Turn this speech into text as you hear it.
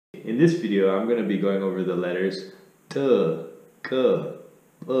in this video I'm going to be going over the letters t, k,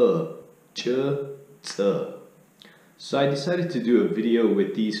 p, ch, t. So I decided to do a video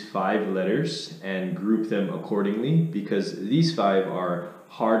with these 5 letters and group them accordingly because these 5 are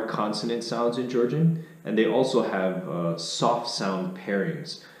hard consonant sounds in Georgian, and they also have soft sound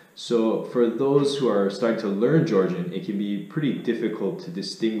pairings. So for those who are starting to learn Georgian, it can be pretty difficult to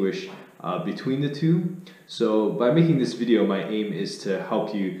distinguish between the two. So by making this video, my aim is to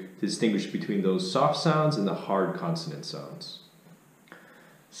help you distinguish between those soft sounds and the hard consonant sounds.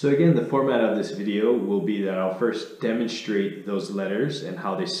 So again, the format of this video will be that I'll first demonstrate those letters and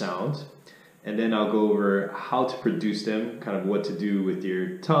how they sound, and then I'll go over how to produce them, kind of what to do with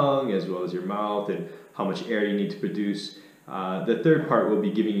your tongue as well as your mouth and how much air you need to produce. The third part will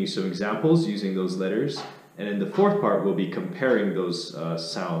be giving you some examples using those letters, and then the fourth part will be comparing those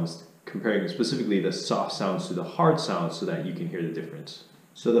sounds, comparing specifically the soft sounds to the hard sounds so that you can hear the difference.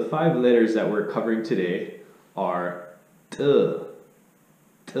 So the 5 letters that we're covering today are t,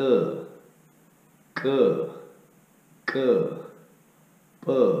 t, k, k,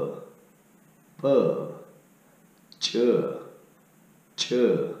 p, p, ch, ch,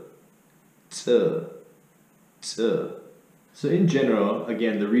 t, t. So in general,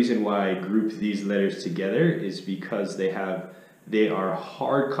 again, the reason why I group these letters together is because they are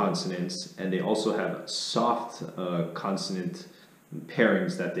hard consonants and they also have soft consonant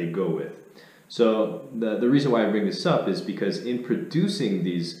pairings that they go with. So the reason why I bring this up is because in producing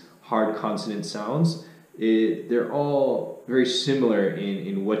these hard consonant sounds, they're all very similar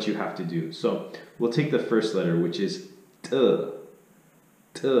in what you have to do. So we'll take the first letter, which is t,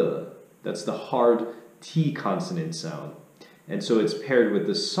 t. That's the hard T consonant sound. And so it's paired with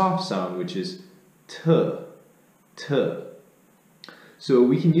the soft sound, which is t, t. So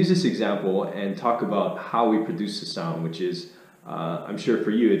we can use this example and talk about how we produce the sound, which is, I'm sure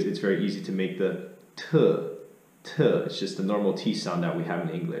for you, it's very easy to make the t, t. It's just the normal T sound that we have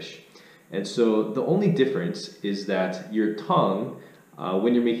in English. And so the only difference is that your tongue,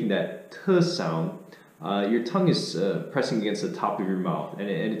 when you're making that t sound, your tongue is pressing against the top of your mouth, and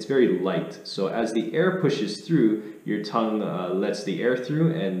it's very light. So as the air pushes through, your tongue lets the air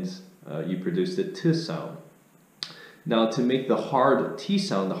through, and you produce the t sound. Now to make the hard T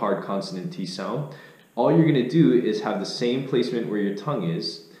sound, the hard consonant T sound, all you're going to do is have the same placement where your tongue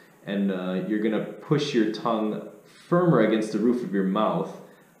is, and you're going to push your tongue firmer against the roof of your mouth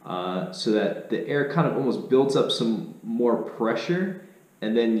so that the air kind of almost builds up some more pressure,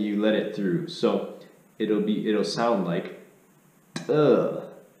 and then you let it through. So it'll sound like tuh,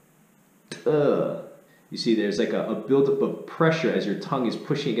 tuh. You see, there's like a buildup of pressure as your tongue is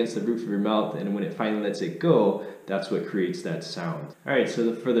pushing against the roof of your mouth, and when it finally lets it go, that's what creates that sound. All right,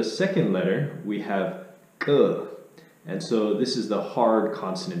 so for the second letter, we have k, and so this is the hard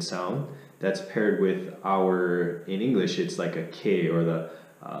consonant sound that's paired with in English, it's like a K, or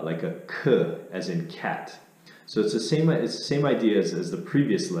like a k, as in cat. So it's the same idea as the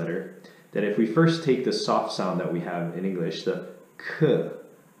previous letter, that if we first take the soft sound that we have in English, the k,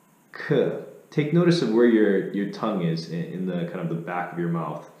 k, take notice of where your tongue is in the kind of the back of your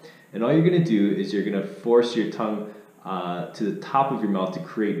mouth. And all you're going to do is you're going to force your tongue to the top of your mouth to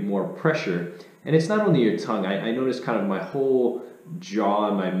create more pressure. And it's not only your tongue. I notice kind of my whole jaw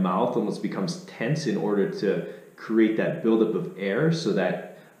and my mouth almost becomes tense in order to create that buildup of air, so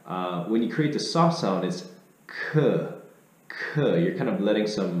that when you create the soft sound, it's k, k. You're kind of letting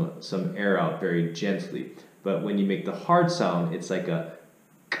some air out very gently. But when you make the hard sound, it's like a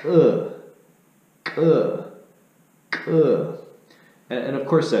k, k, k. And of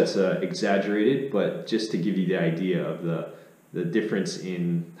course that's exaggerated, but just to give you the idea of the difference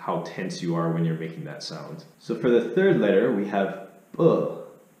in how tense you are when you're making that sound. So for the third letter, we have p,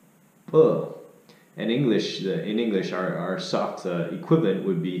 p. And in English, our soft equivalent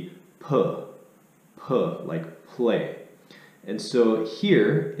would be p, p, like play. And so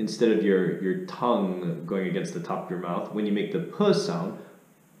here, instead of your tongue going against the top of your mouth, when you make the p sound,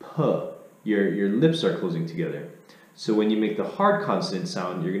 p, your lips are closing together. So when you make the hard consonant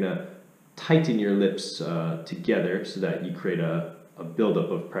sound, you're going to tighten your lips together so that you create a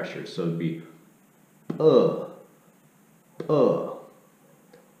buildup of pressure. So it would be p, p,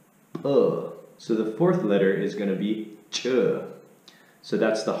 p. So the fourth letter is going to be ch. So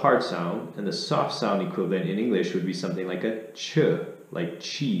that's the hard sound, and the soft sound equivalent in English would be something like a ch, like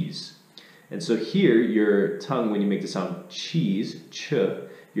cheese. And so here, your tongue, when you make the sound cheese, ch,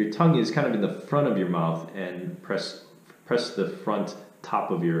 your tongue is kind of in the front of your mouth and press the front top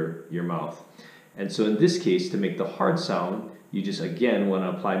of your mouth. And so in this case, to make the hard sound, you just again want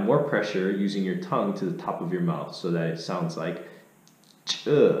to apply more pressure using your tongue to the top of your mouth so that it sounds like ch, ch,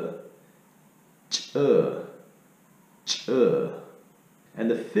 ch, ch. And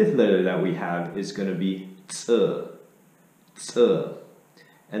the fifth letter that we have is going to be ц, ц.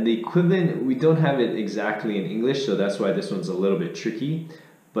 And the equivalent, we don't have it exactly in English, so that's why this one's a little bit tricky.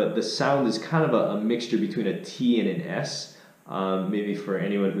 But the sound is kind of a mixture between a T and an S. Maybe for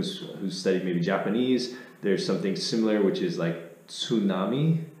anyone who's studied maybe Japanese, there's something similar, which is like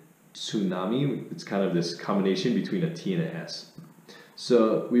tsunami. Tsunami, it's kind of this combination between a T and an S.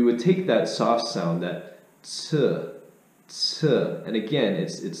 So we would take that soft sound, that ц, ц, and again,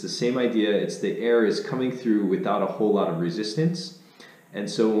 it's the same idea. It's the air is coming through without a whole lot of resistance. And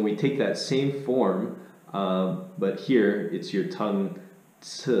so when we take that same form, but here it's your tongue,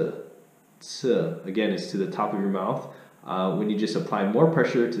 ц, ц, again, it's to the top of your mouth. When you just apply more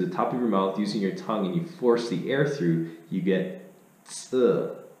pressure to the top of your mouth using your tongue and you force the air through, you get ц,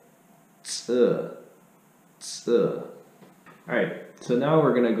 ц, ц. Alright, so now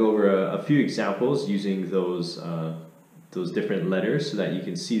we're going to go over a few examples using those different letters so that you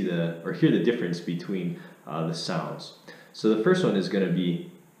can see or hear the difference between the sounds. So the first one is going to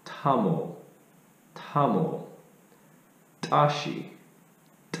be tamo, tamo, tashi,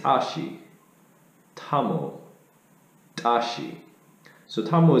 tashi, tamo, tashi. So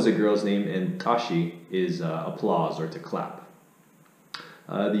tamo is a girl's name and tashi is applause or to clap.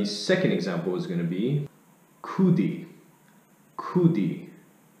 The second example is going to be kudi, kudi,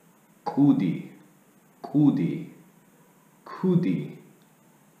 kudi, kudi, kudi,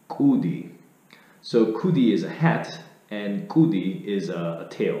 kudi. So kudi is a hat and kudi is a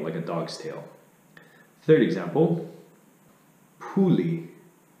tail, like a dog's tail. Third example, puli,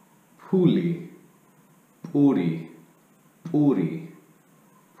 puli, puri, puri,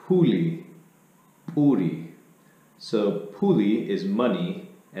 puli, puri. So puli is money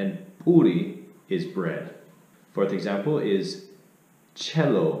and puri is bread. Fourth example is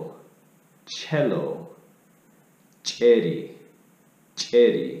cello, cello, cherry,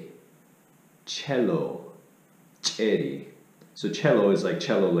 cherry, cello, cherry. So cello is like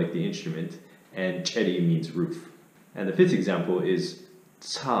cello, like the instrument, and cherry means roof. And the fifth example is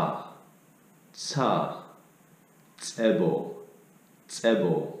ца, ца, цebo,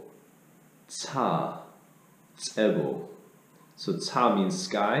 цebo, ца, цebo. So ца means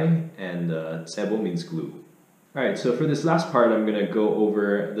sky and цebo means glue. Alright, so for this last part I'm going to go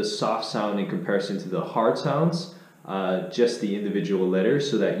over the soft sound in comparison to the hard sounds, just the individual letters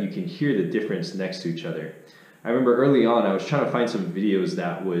so that you can hear the difference next to each other. I remember early on I was trying to find some videos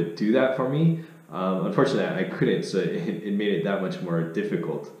that would do that for me. Unfortunately I couldn't, so it made it that much more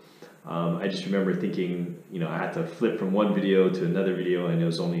difficult. I just remember thinking, I had to flip from one video to another video and it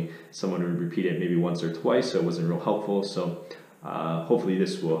was only someone would repeat it maybe once or twice, so it wasn't real helpful. So hopefully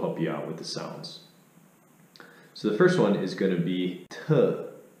this will help you out with the sounds. So the first one is going to be t,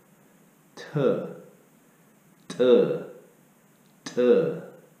 t, t, t, t,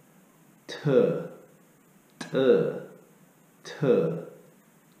 t, t, t,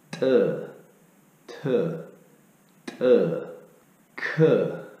 t, t, k,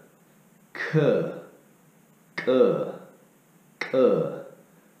 k, k, k,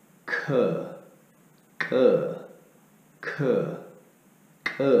 k, k, k, k, k,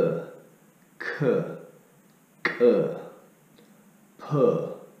 p,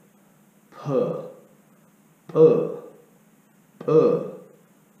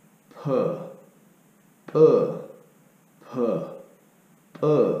 p, p,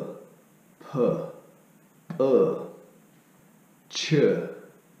 p, p, ch,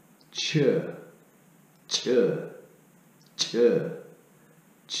 ch, ch, ch, ch,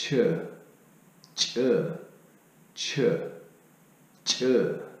 ch, ch, ch,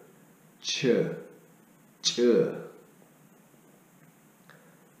 ch, ch,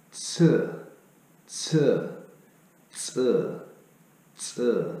 c, c, c, c,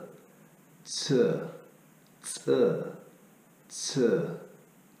 c, c,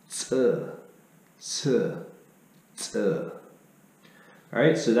 c, c, c.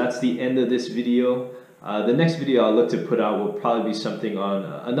 Alright, so that's the end of this video. The next video I'll look to put out will probably be something on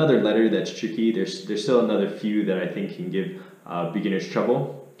another letter that's tricky. There's still another few that I think can give beginners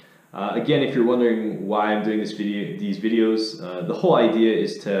trouble. Again, if you're wondering why I'm doing these videos, the whole idea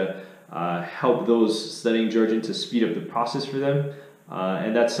is to help those studying Georgian to speed up the process for them,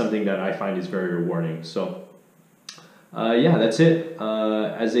 and that's something that I find is very rewarding. So yeah, that's it.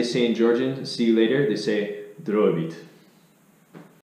 As they say in Georgian, see you later. They say, 들어오빗.